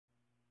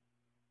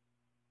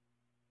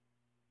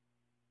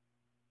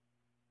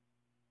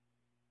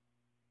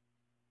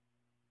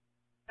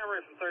Camera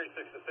from 36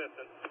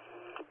 Assistant.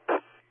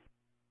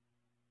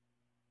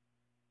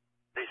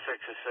 36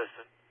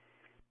 Assistant.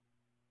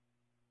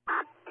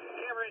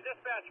 Camera,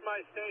 dispatch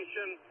my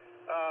station.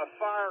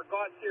 Fire,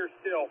 Johnstown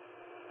Steel.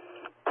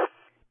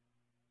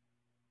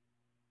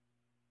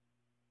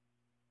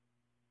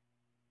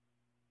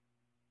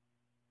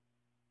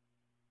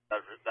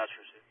 That's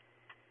received.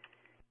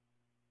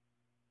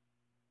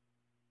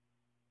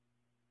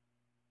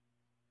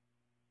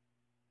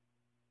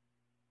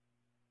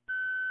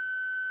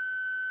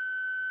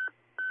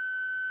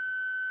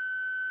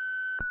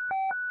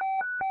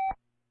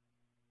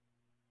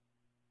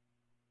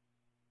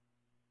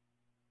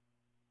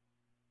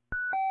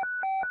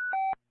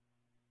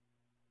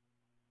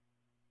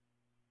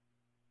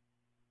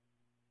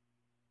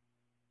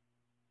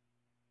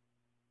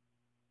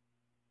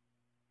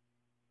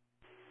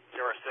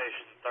 Your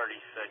station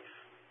 36,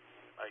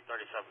 37-1,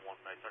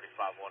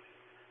 35-1.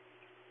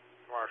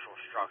 Commercial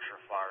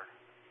structure fire.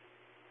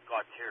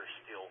 Johnstown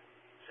Steel,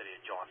 City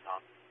of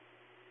Johnstown.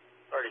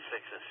 36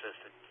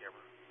 Assistant,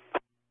 camera.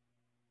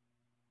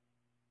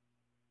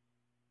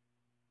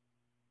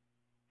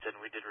 Then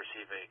we did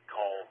receive a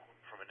call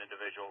from an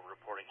individual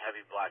reporting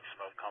heavy black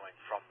smoke coming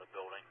from the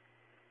building.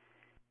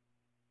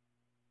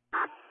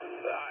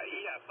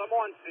 Yes, I'm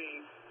on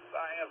scene.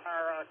 I have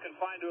her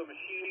confined to a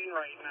machine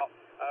right now.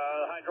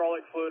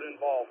 Hydraulic fluid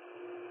involved.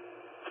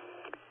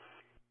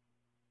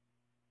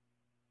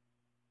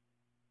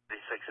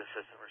 36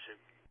 Assistant received.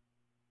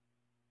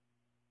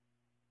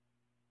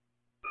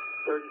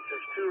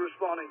 36-2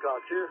 responding,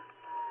 Johnstown.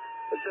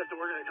 Assistant,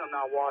 we're going to come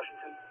now,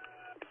 Washington.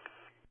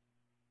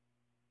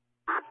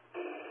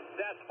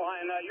 That's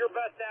fine. Your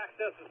best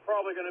access is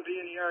probably going to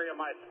be in the area of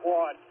my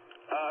squad.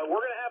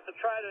 We're going to have to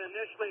try to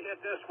initially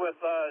hit this with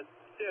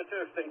CO2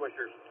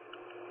 extinguishers.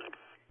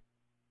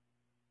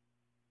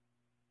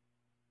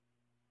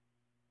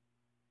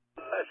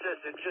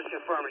 Assistant, just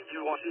confirming,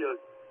 you want CO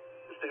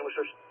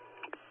extinguishers?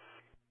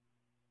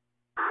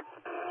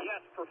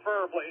 Yes,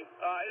 preferably.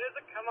 It is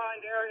a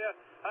confined area.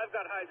 I've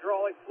got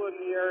hydraulic fluid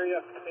in the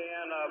area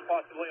and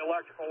possibly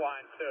electrical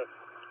lines too.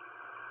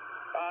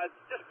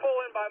 Just pull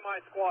in by my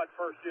squad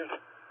first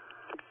unit.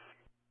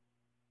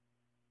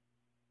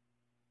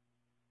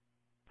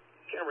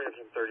 Camera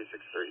engine 36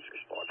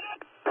 responding.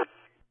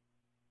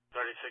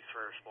 36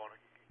 for responding.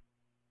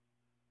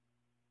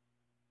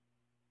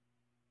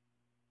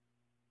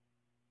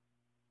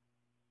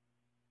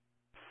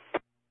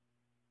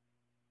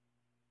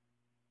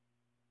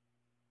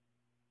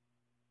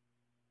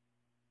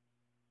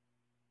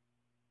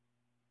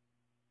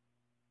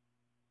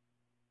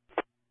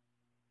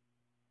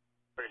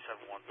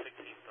 One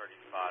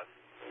 1635,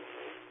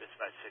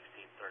 dispatch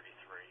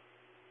 1633.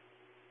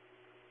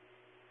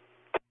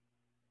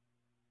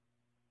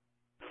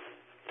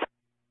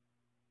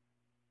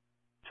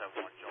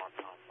 71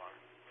 Johnstown fire.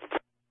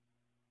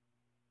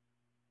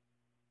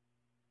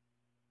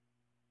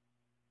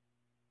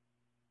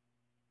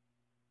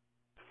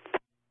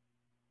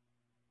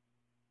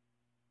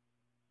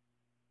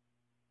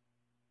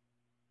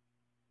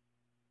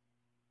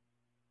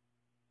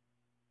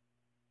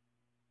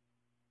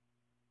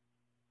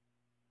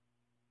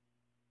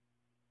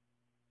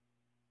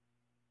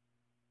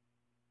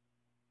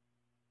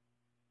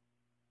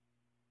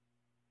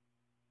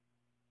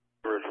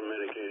 We're from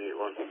Medicaid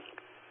 81.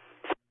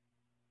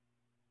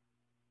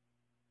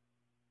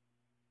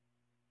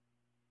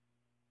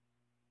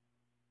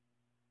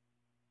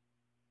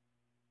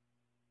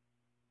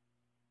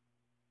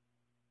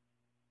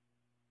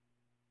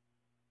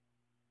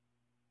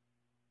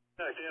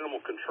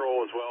 Animal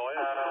control as well.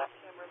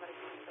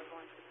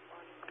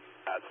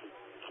 That's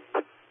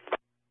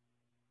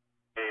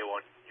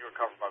A1, you were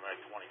covered by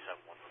Medic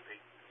 27-1, repeat.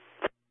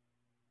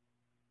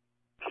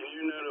 Can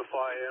you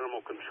notify animal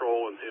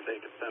control and see if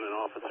they can send an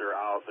officer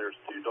out? There's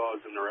 2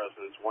 dogs in the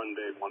residence, 1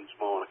 big, 1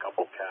 small, and a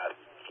couple of cats.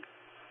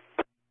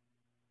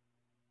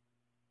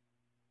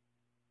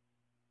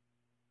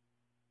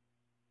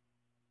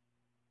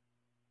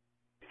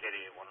 Medic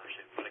 81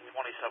 received. Medic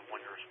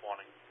 27-1, you're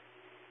responding.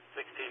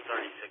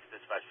 1636,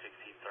 dispatch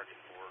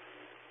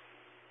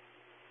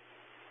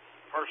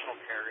 1634. Personal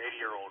care,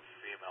 80-year-old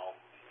female.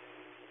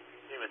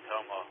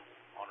 Hematoma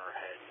on her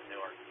head.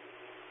 Newark.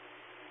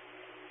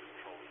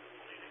 Control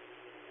bleeding.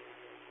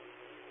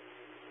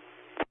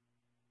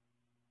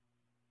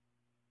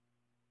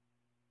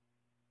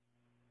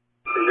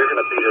 So you're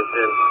going to beat us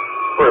in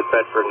for a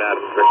Bedford and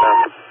Adams right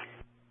now.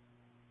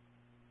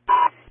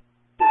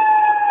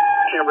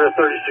 Canberra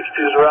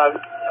 36-2's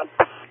arriving.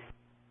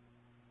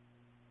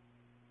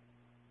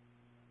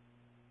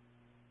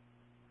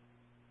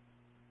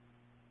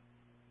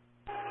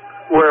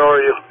 Where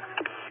are you?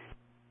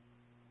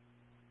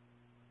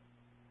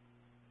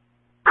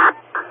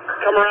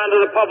 Come around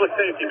to the public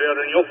safety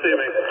building. You'll see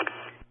me.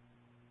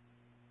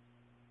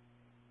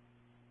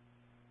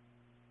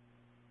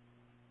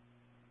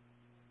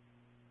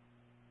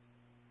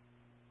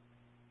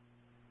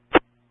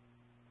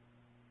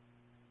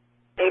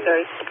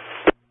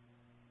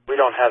 We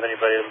don't have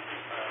anybody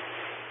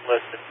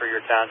listed for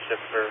your township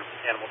for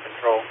animal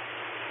control.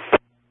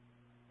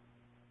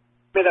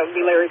 That would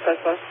be Larry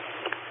Prespa.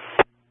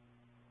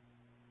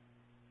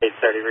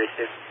 830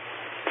 receive.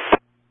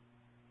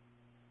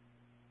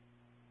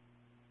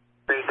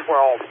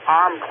 312.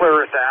 I'm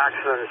clear at the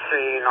accident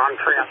scene. I'm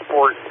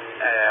transporting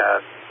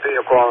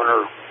vehicle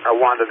owner,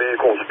 one of the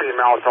vehicles,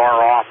 female, to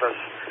our office.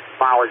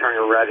 Mileage when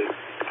you're ready.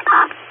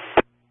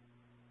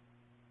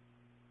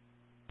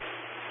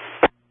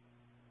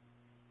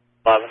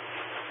 11.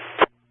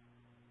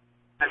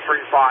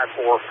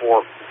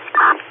 93544.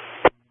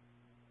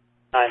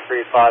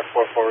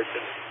 93544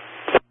 receive.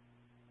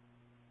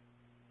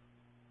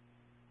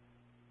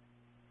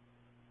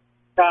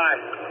 Bye.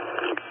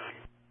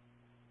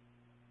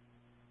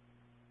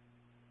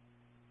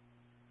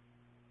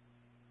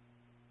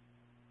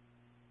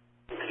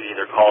 You can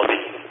either call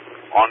the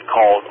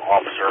on-call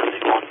officer or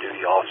the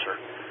on-duty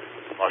officer.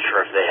 I'm not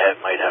sure if they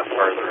might have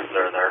further if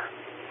they're there.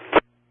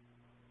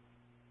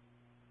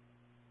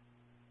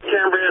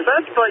 Camry, is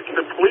that like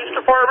the police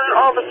department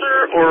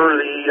officer or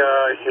the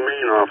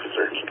humane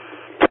officer?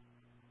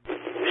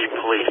 The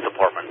police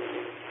department.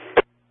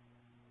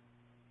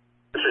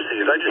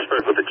 Received. I just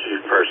spoke with the chief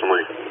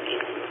personally.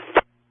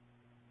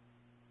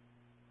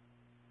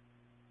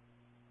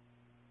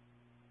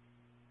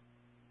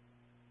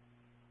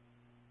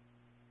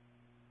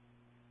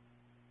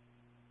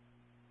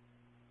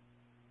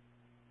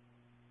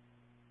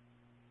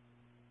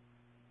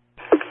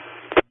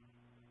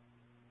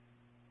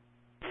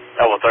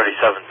 Level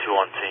 37, 2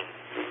 on scene.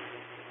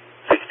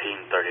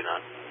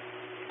 1639.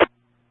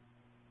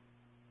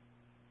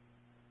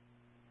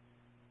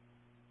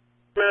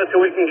 Minutes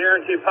and we can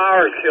guarantee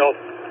power is killed.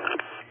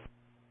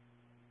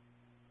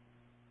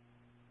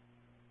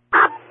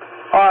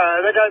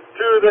 Alright, they got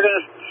two. They're going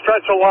to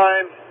stretch a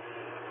line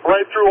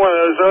right through one of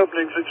those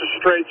openings. It's a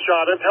straight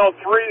shot. I've held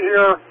 3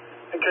 here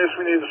in case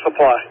we need a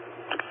supply.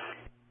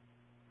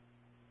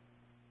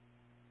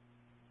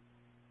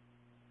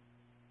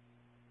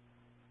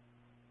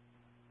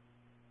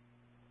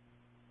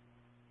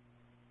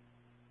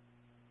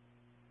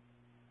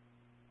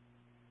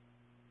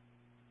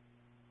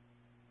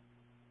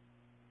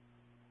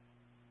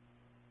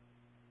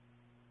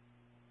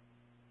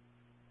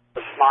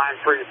 It's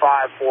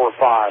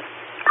 93545.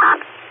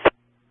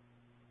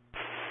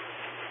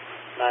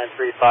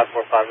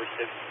 93545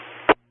 receive.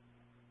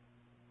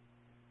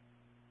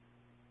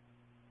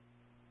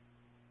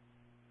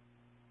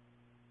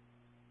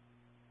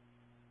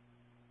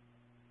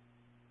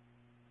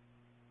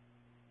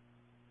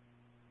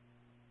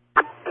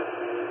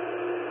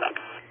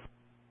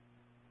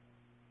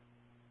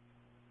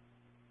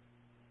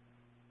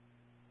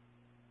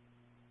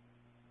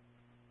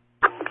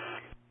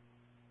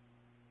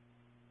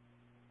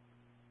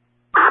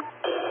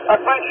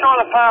 Let's make sure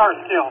the power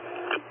is killed.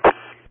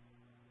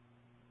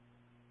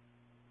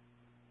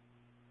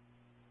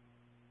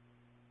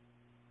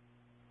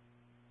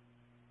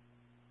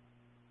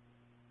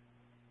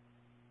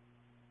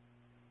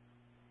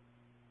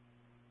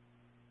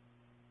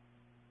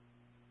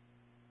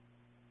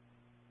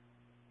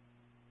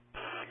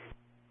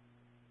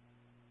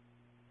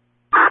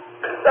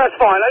 That's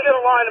fine. I get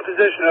a line of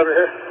position over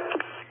here.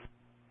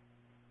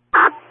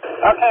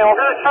 Okay, we're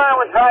going to try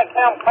with dry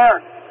chem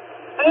first.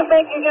 See if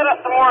they can get us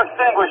some more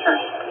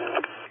extinguishers.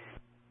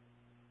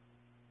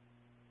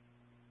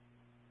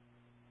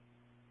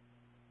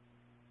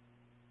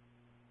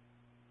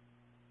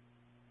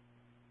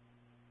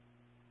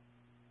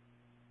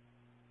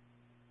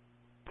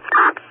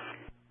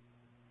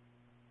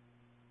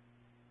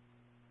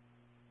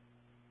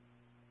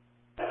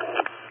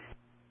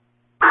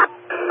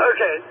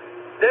 Okay,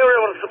 they were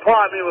able to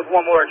supply me with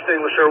one more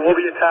extinguisher. We'll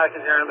be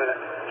attacking here in a minute.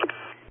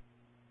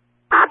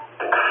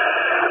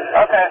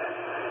 Okay.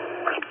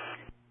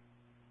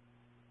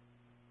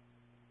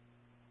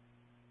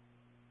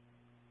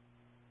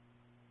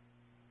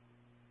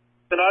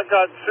 And I've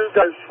got 2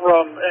 guys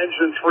from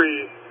Engine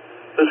 3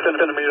 that's going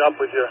to meet up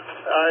with you.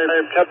 I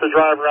have kept the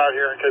driver out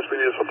here in case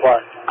we need a supply.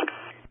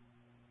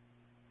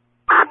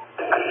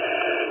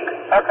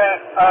 Okay,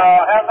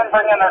 have them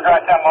bring in their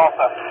dry chem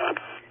also.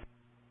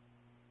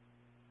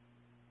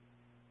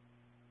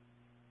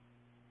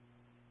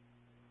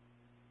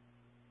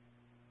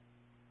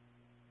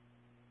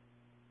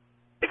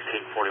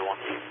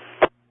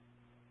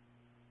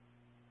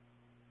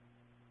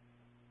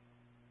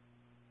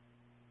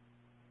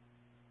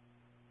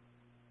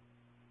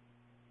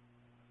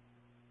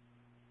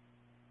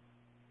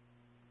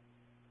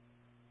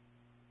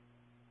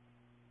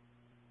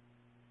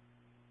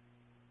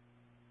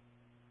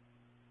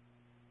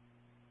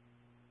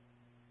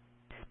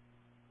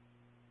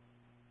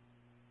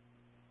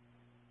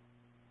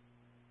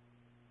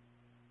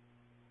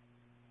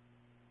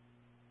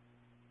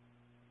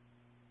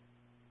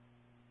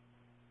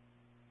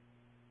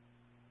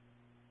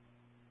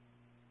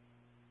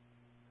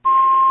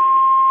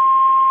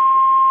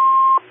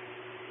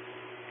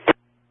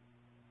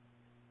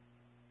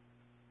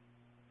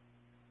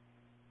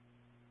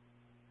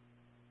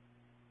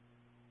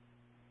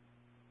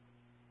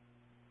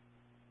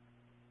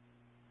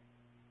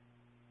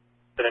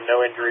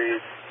 No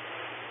injuries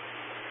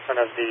in front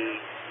of the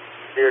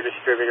beer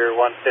distributor,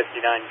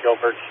 159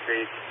 Gilbert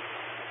Street.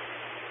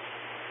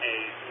 A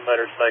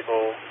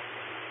motorcycle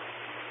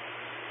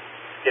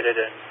skidded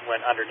and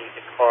went underneath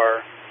the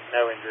car.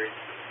 No injuries.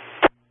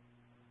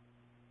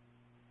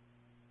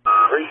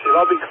 Receive,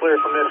 I'll be clear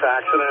from this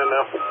accident in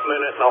a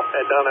minute and I'll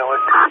head down that way.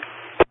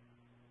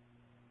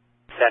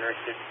 10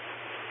 received.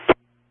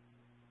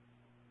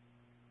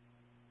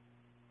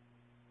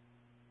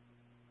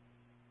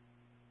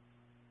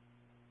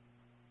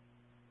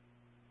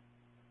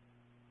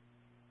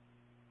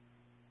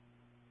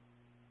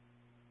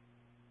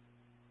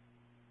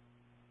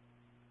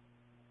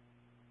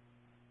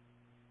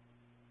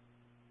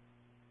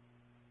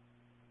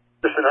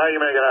 Listen, how you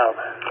making out?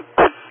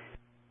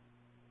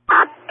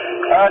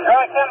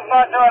 Johnston's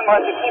not doing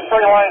much. It keeps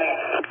relighting.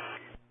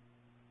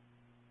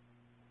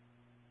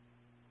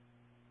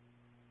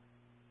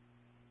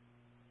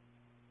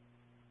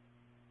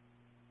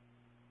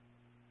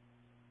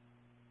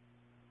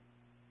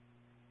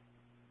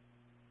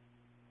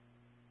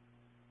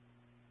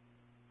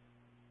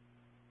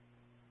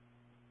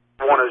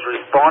 One is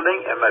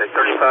responding, and medic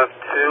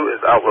 35-2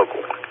 is out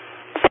local.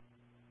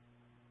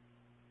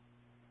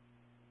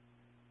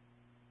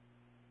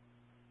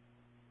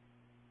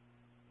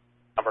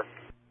 Number.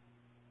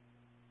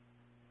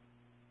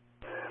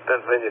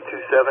 Pennsylvania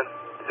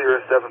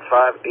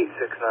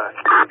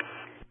 27075-869.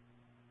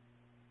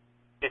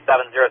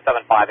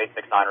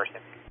 27075-869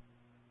 received.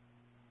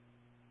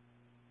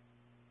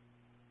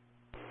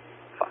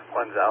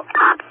 5-1's out.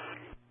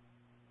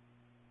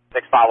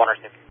 651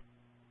 received.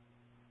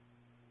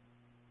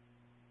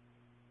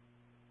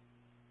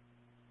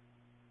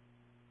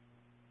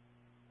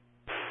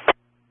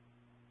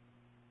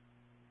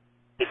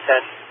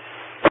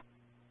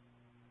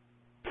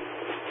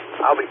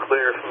 I'll be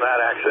clear from that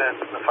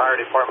accident. The fire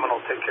department will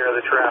take care of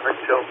the traffic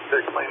until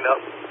they're cleaned up.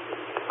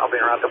 I'll be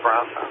around to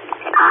Brownstown.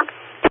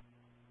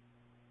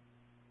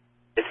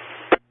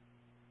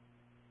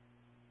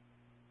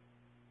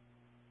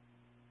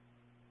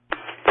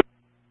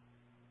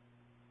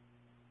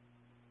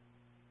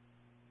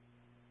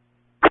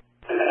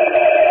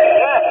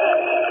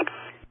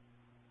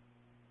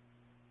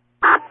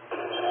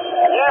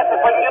 Yes, if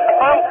I can get the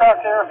phone truck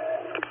here.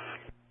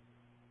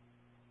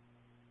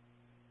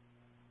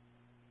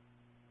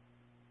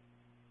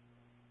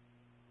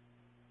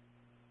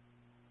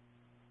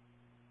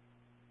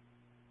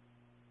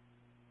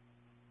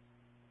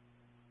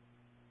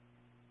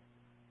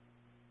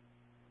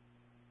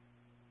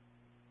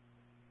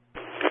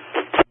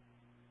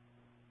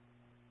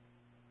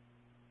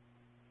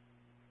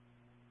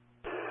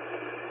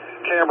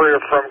 Cambria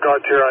from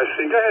Gautier, I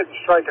see. Go ahead and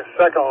strike a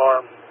second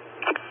alarm.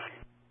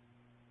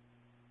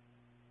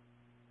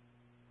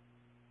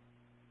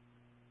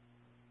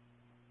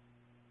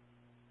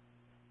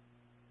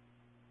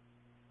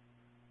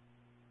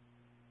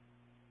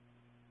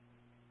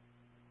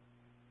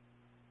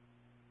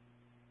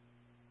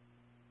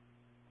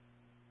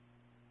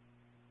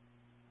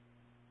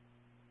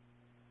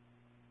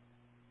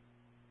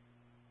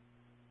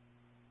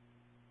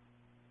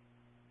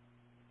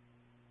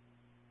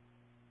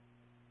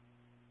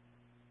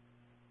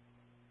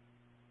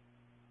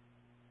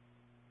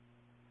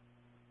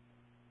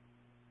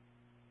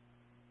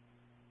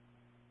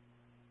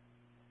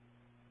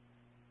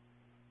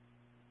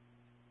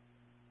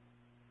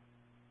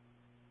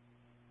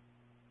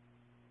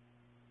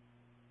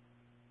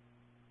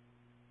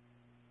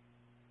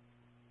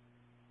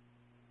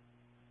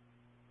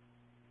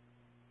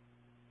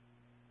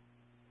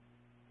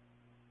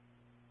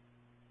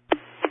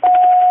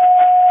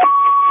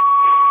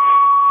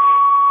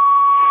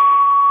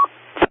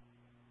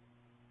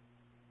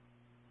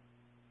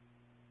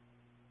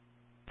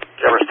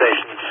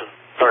 Station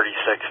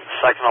 36,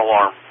 second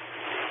alarm,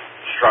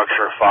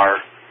 structure fire,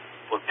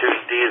 platoon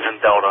D is in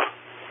Delta,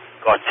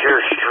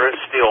 Gautier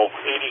Steel,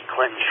 80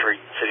 Clinton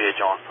Street, City of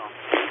Johnstown.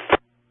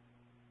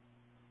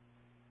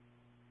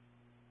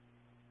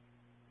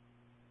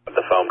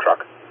 The foam truck.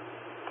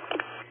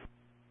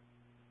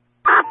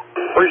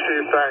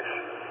 Receive, thanks.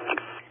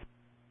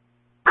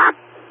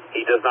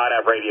 He does not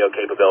have radio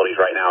capabilities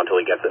right now until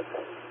he gets it.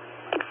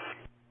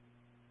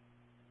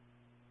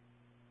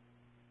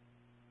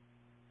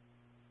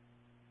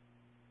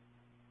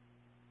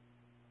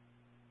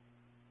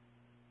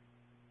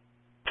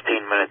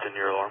 Minutes in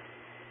your alarm.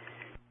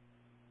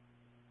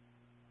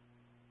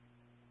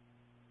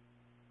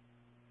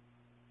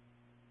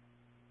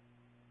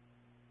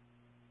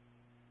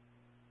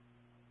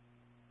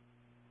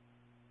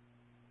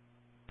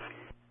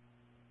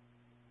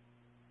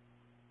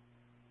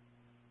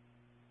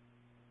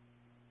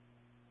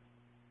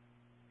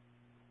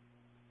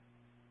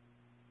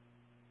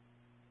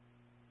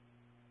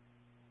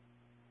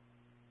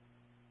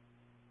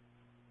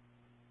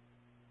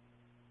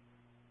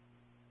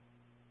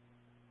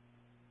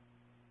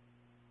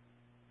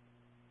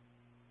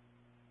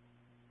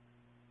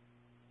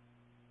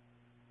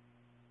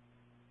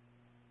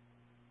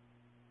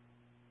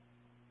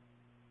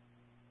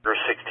 You're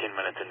 16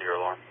 minutes into your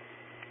alarm.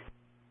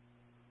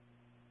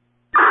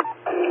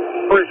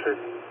 Receive.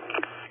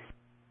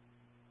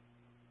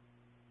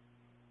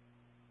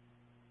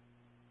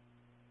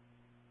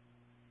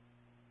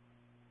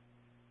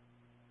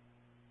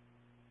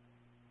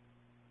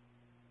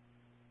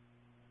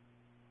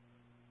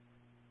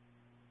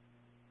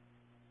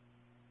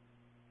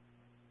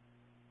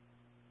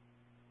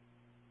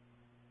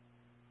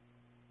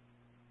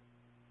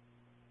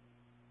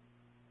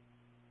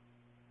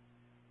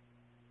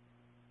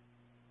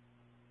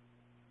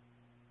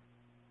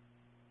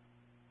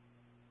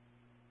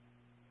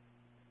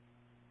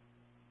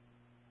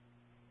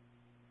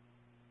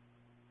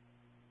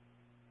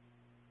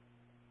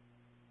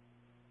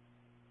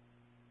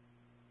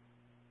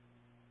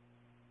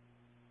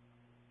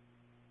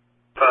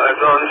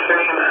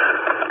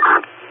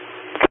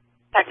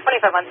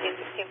 25 on scene,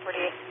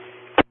 1648.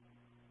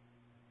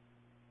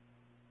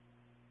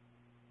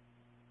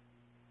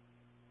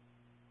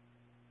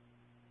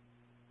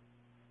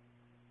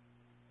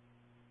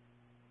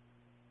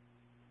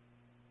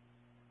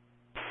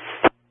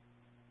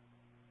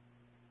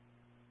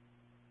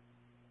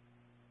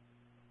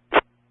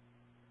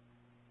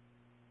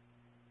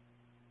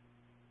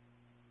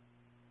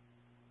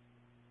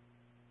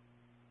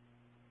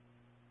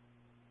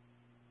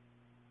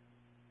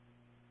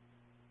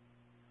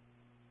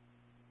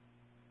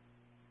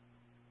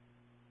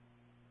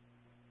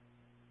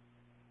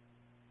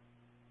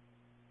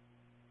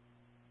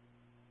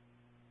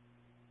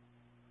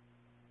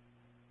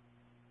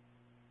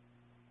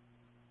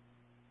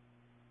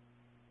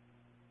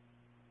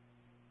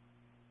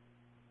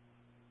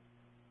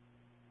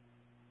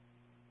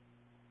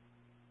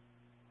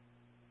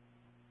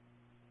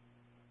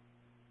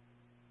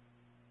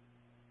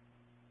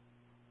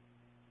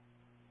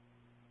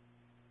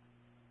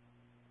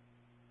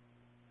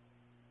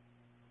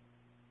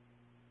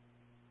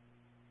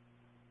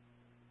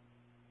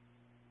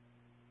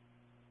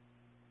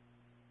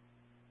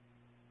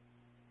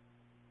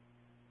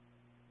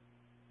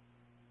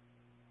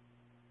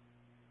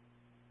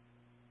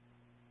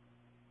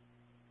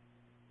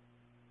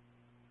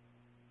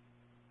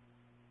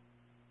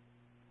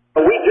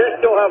 We do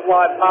still have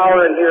live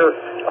power in here.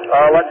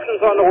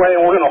 Election's on the way,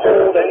 and we're going to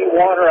hold any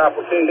water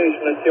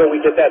application until we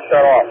get that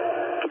shut off.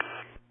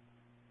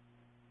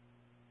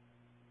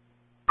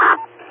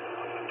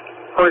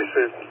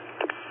 Appreciate it.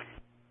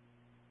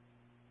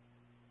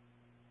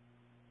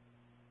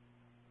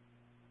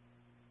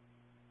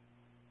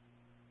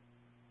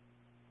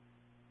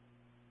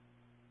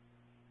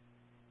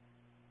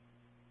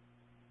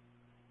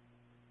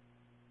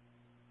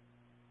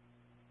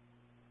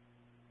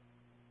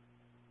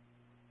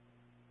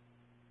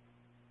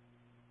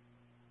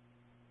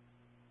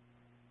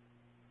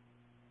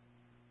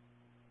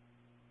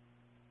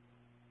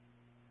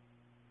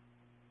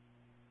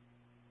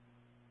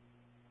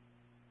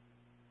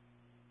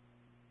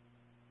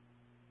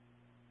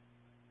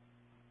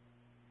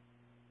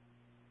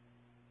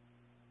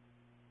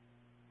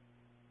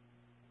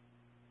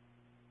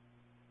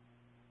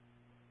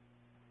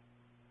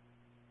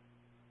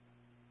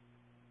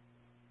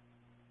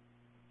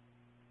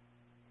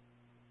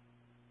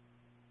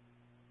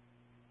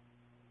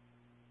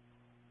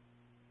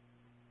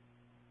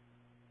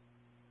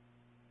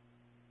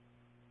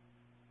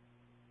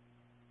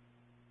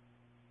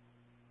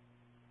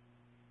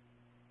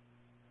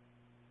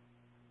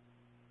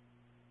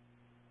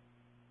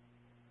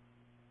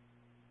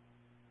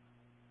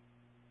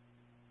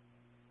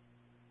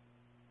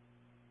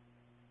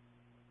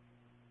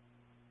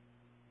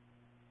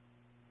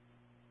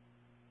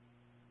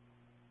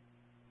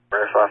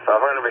 Verify 5,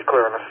 I'm going to be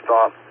clearing the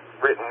stop.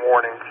 Written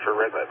warning for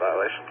red light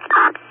violation.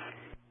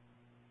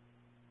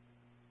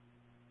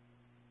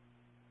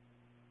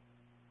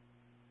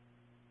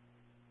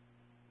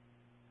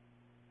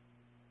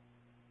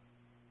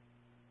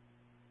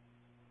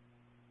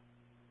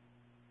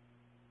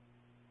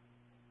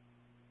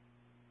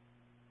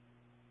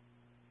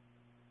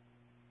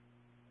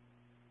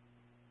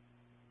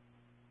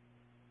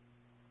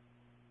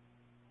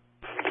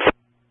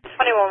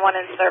 One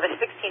in service,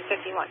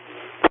 1651.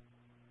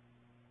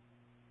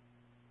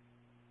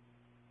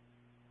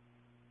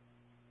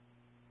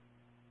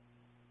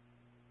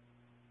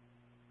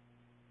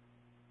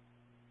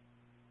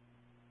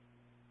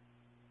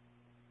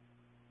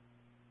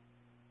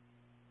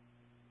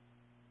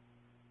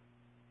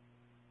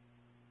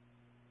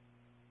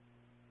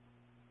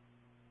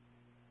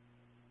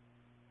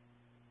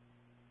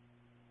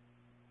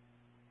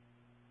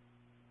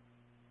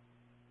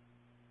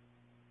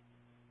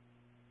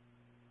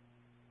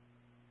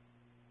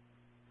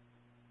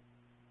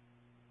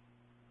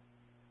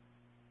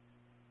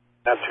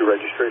 I have 2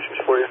 registrations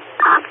for you.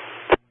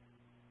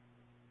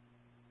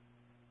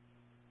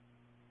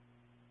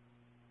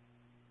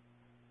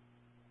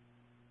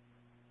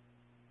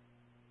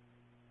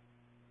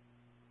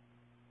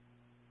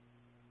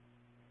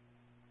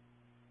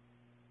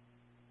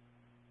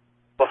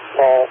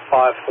 Fall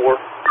 5-4.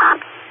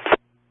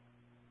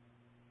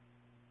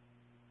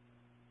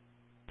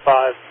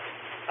 5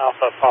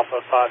 Alpha Papa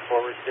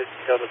 5-4, we should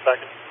go to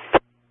second.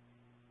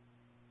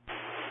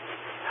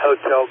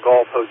 Hotel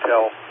Golf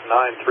Hotel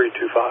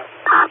 9325.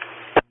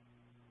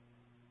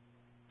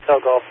 Hotel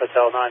Golf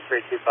Hotel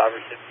 9325,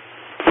 receive.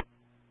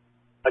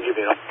 I'll give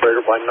you an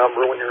operator by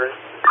number when you're ready.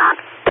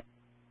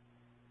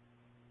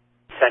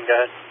 10, go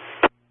ahead.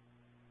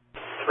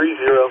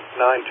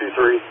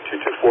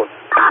 30923-224.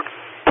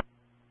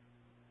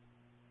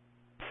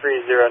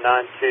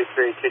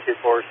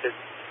 30923-224, receive.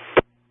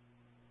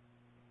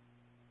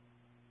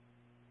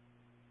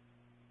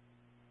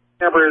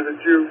 Amber, did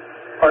you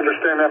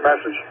understand that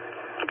message?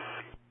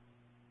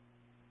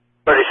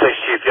 36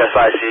 Chief, yes,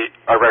 I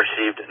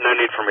received. No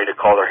need for me to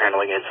call. They're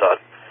handling inside.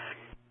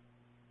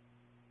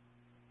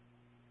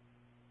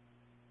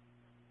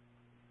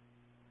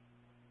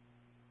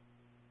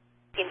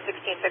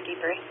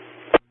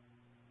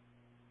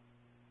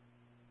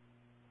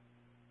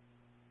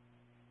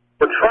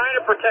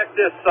 protect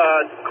this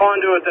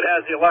conduit that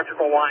has the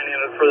electrical line in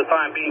it for the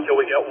time being until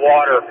we get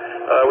water.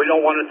 We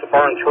don't want it to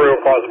burn through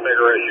or cause a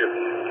bigger issue.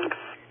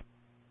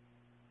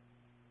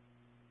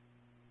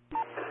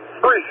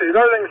 Receive.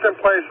 Everything's in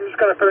place. I'm just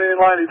going to put it in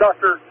line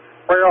deductor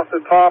right off the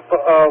top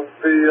of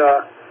the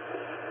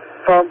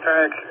foam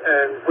tank,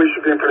 and we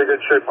should be in pretty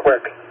good shape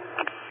quick.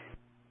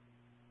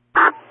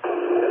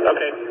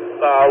 Okay.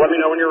 Let me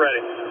know when you're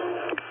ready.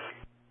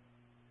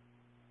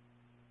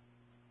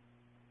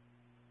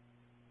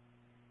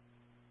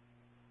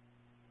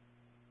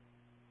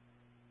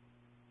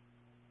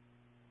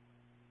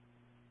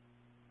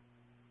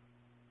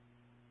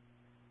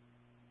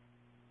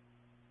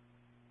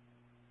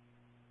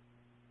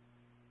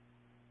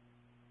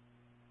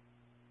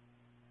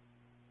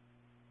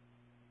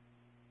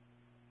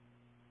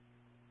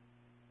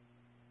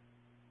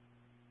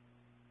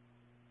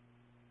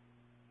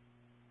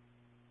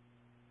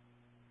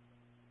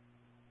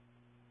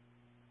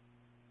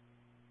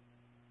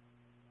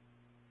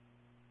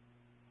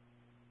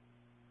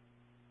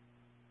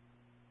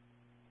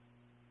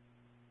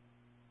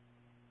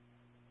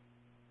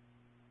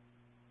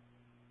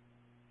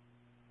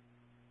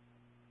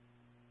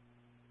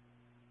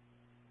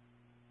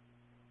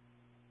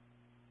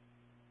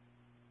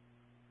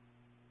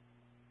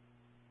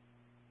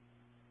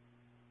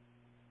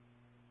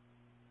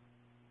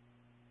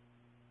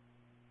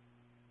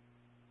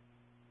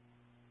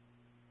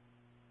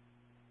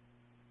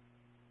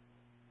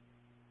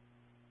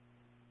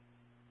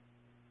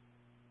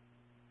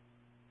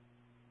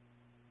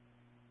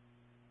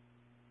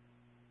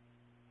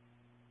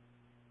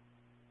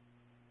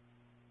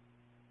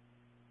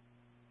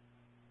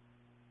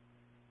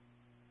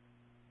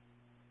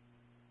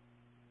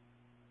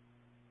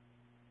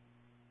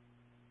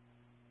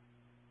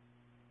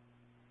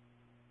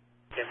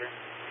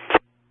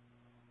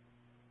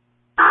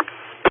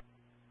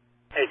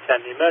 Hey,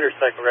 send me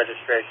motorcycle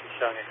registration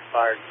showing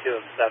expired 2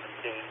 of 17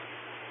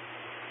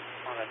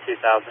 on a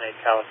 2008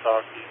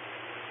 Kawasaki.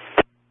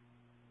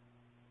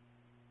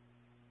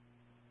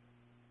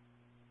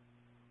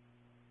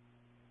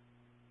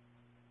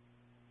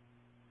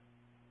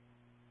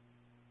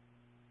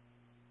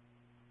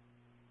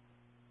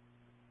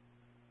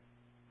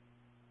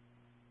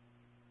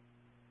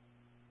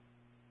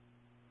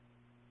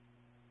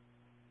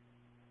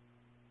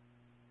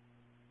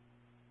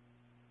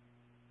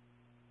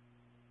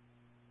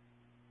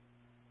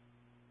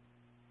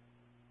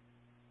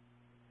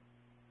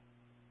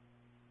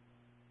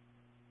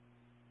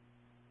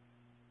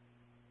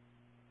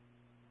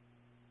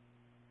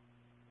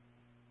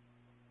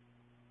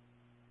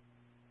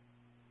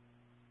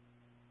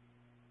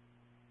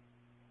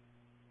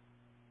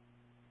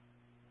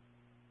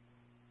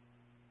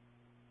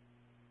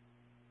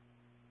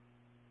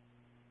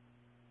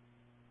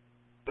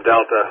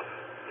 Delta,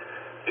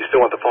 you still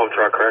want the foam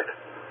truck, correct?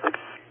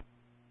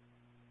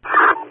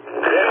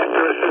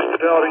 Answer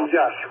assistability,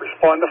 yes.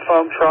 Respond to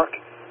foam truck.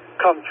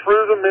 Come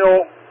through the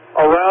mill,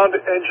 around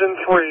engine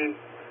 3,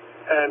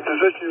 and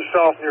position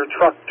yourself near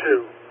truck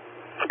 2.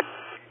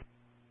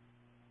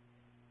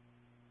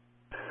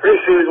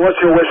 Receive.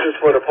 What's your wishes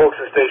for the folks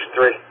in Station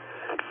 3?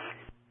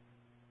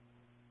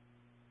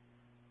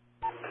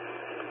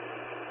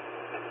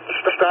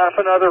 Staff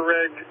another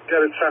rig,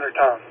 get it center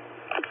town.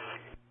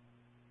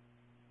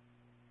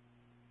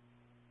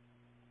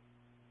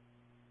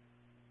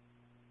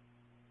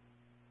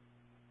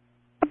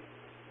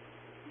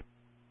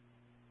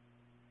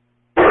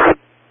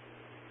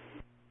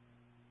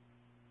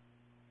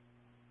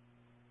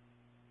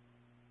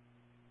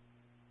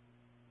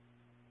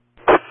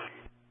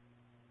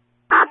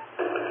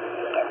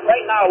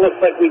 Right now, it looks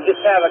like we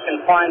just have it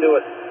confined to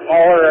a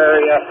smaller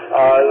area.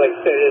 Like I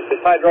said,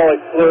 it's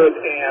hydraulic fluid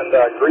and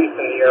grease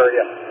in the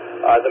area.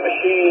 The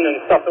machine and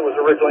stuff that was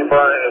originally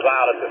burning is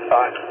out at this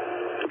time.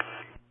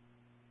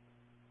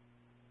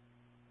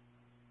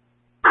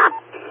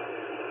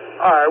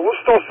 All right, we'll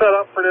still set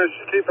up for this.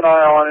 Just keep an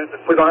eye on it.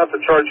 If we don't have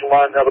to charge the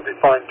line, that'll be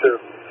fine too.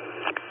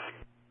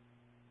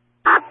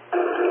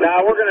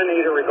 Now, we're going to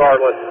need it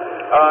regardless.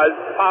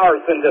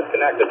 Power's been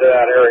disconnected to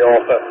that area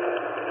also.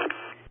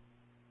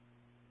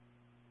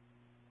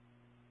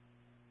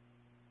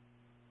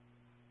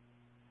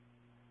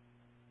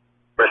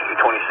 Rescue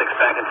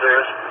 26 back in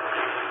service.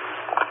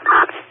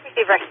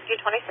 Receive Rescue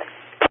 26.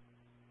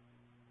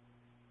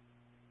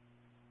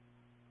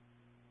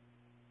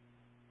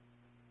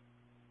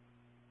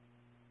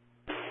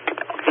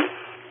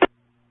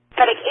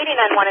 Medic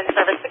 89-1 in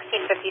service,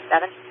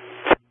 1657.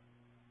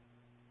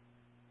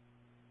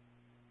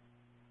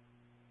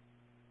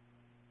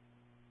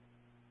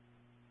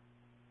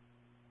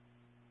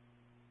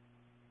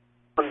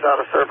 One's out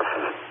of service.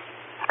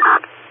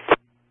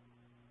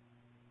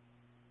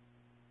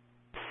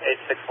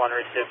 861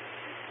 received.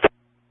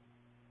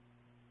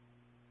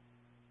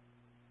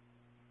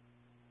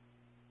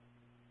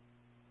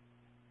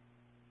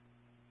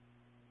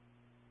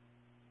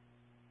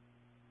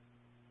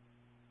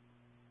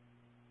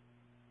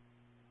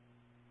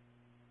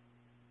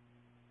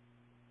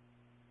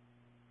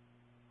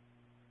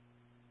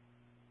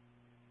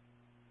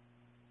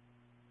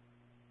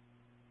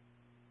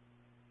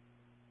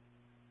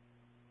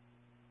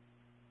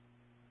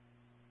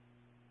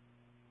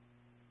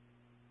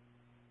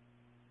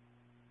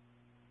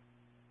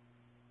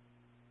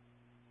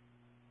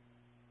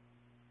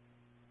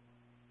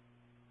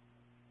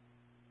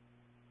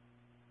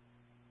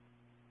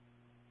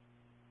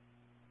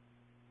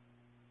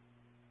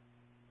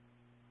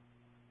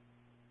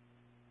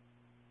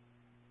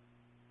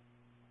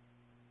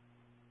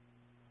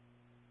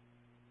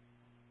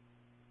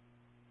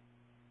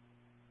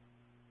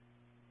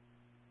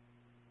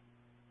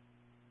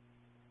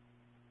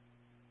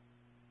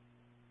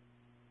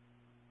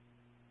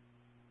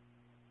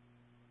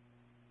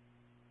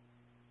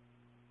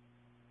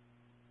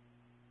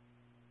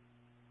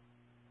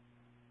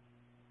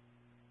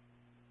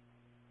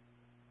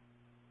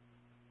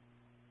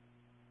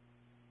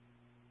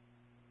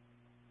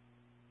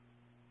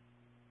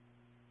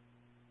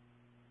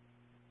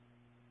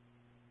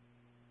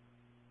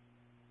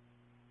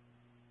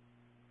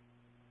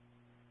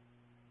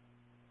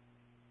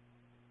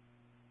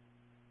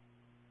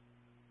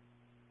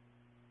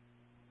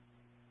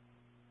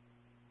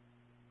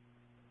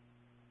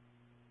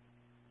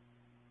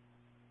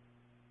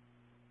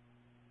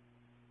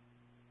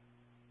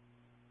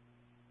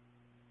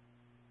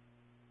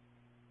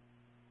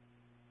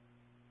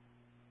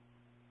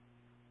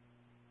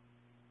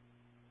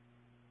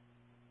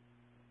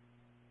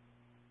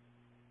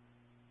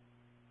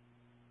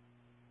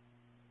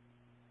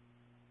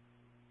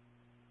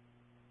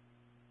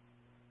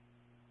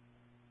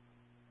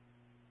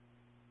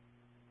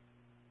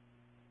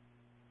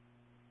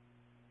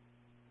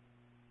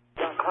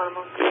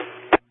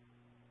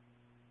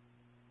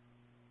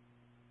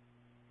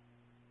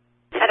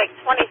 FedEx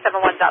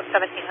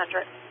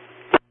 271.1700.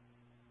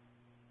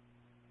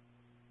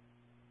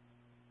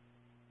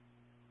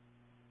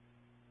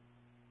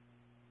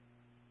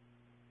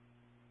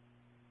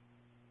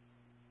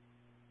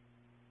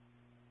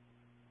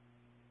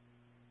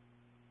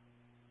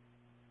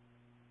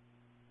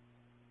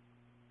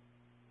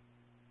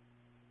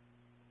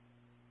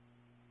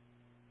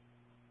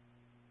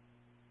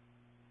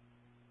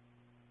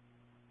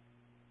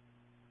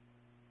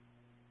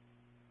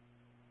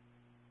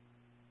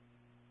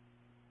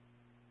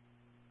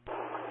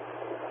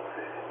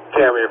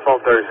 Cammy, your phone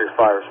 36.5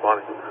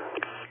 responding.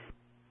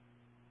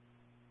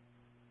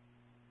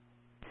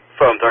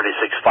 Phone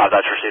 36.5,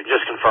 that's received.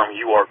 Just confirm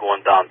you are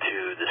going down to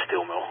the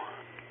steel mill.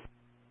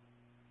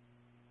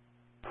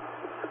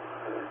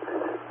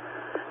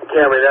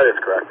 Cammy, that is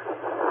correct.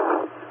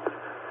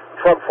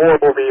 Truck 4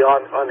 will be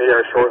on the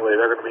air shortly.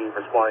 They're going to be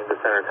responding to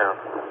center town.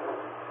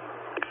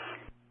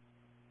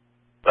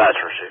 That's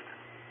received.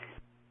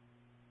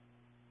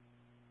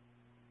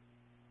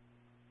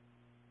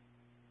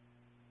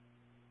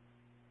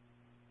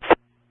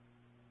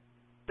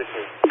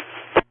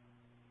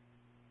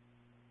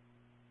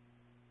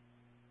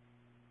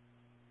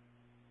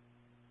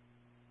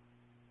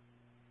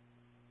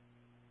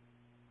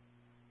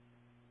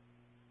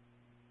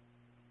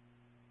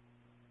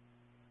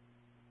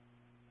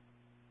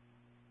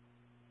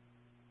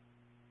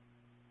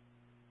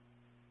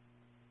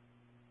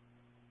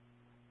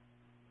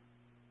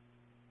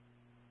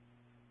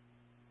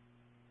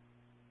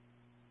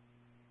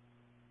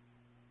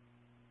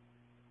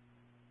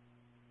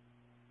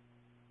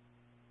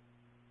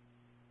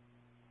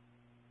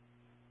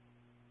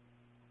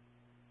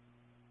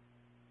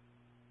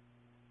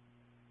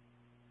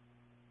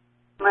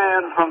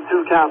 Man from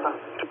 2 Kappa.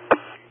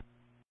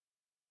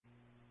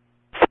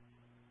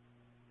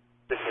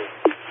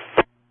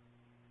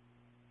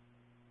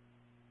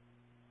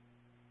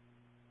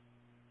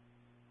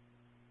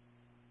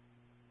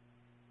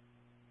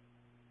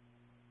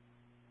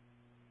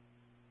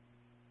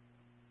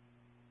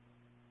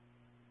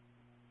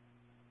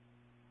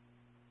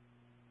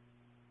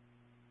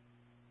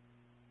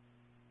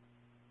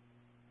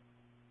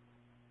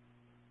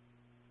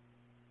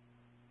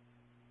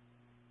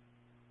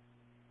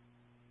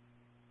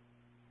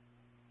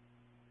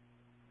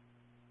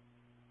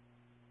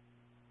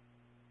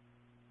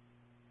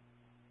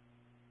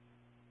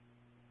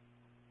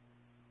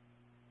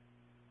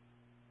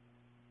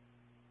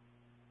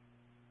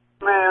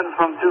 Man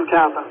from 2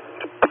 Kappa.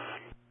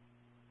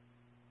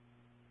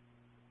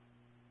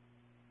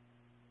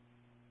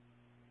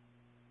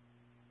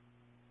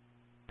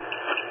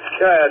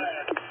 Go ahead.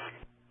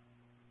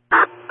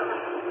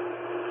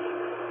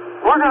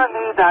 We're going to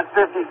need that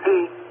 50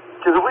 feet,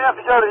 because if we have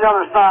to go to the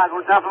other side,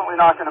 we're definitely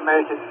not going to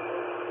make it.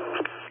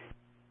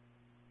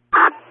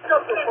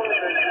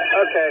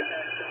 Okay.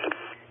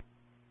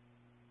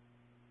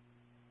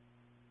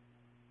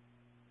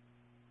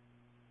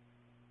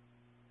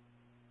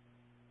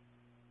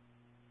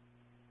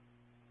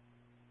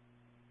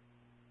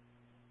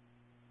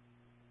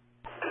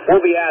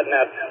 We'll be adding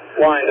that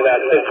line to that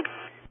 50.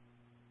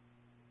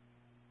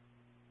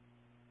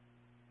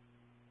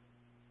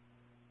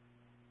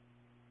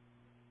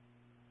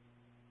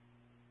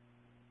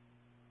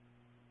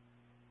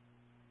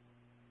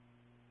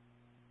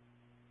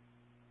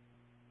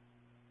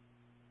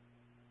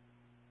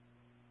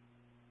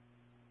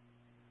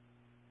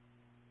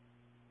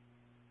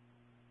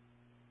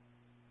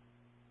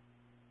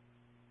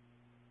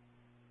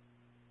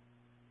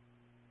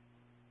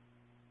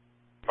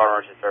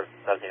 Emergency service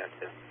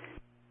 1702.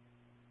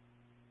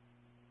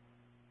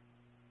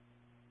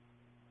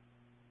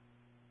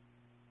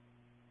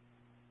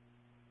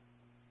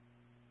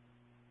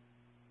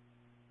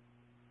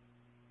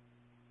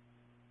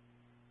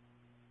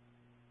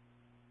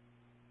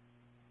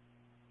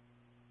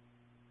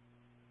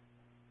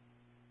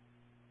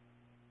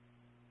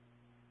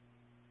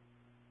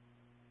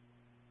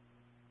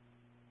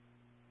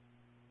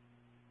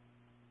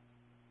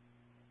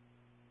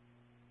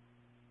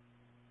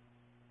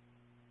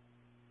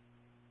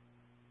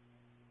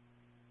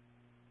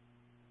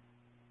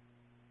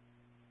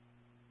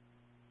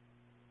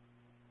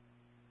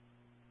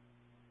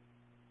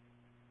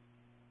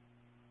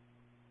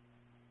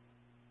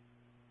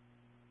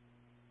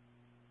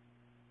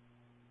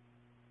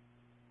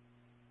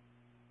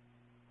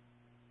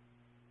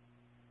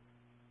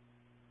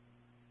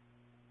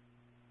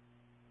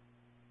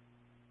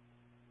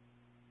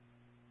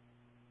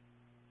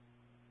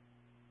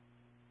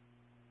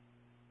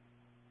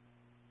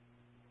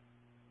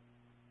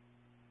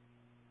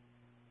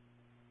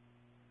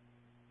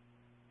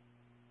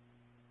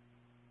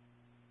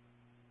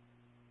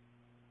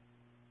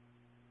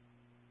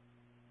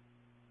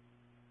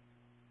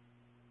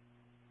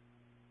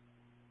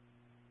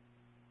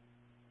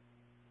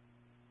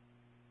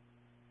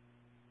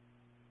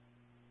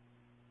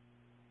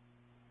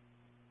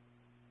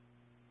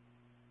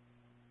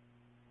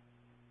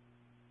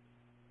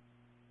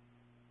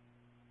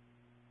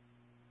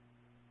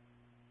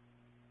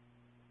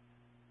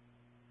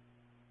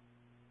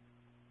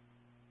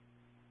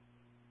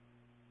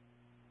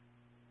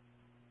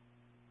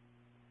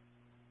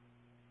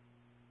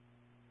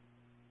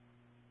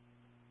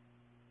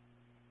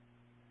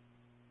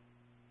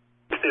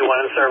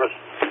 61 in service.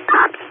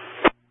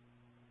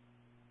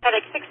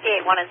 FedEx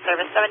 68-1 in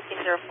service,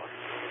 1704.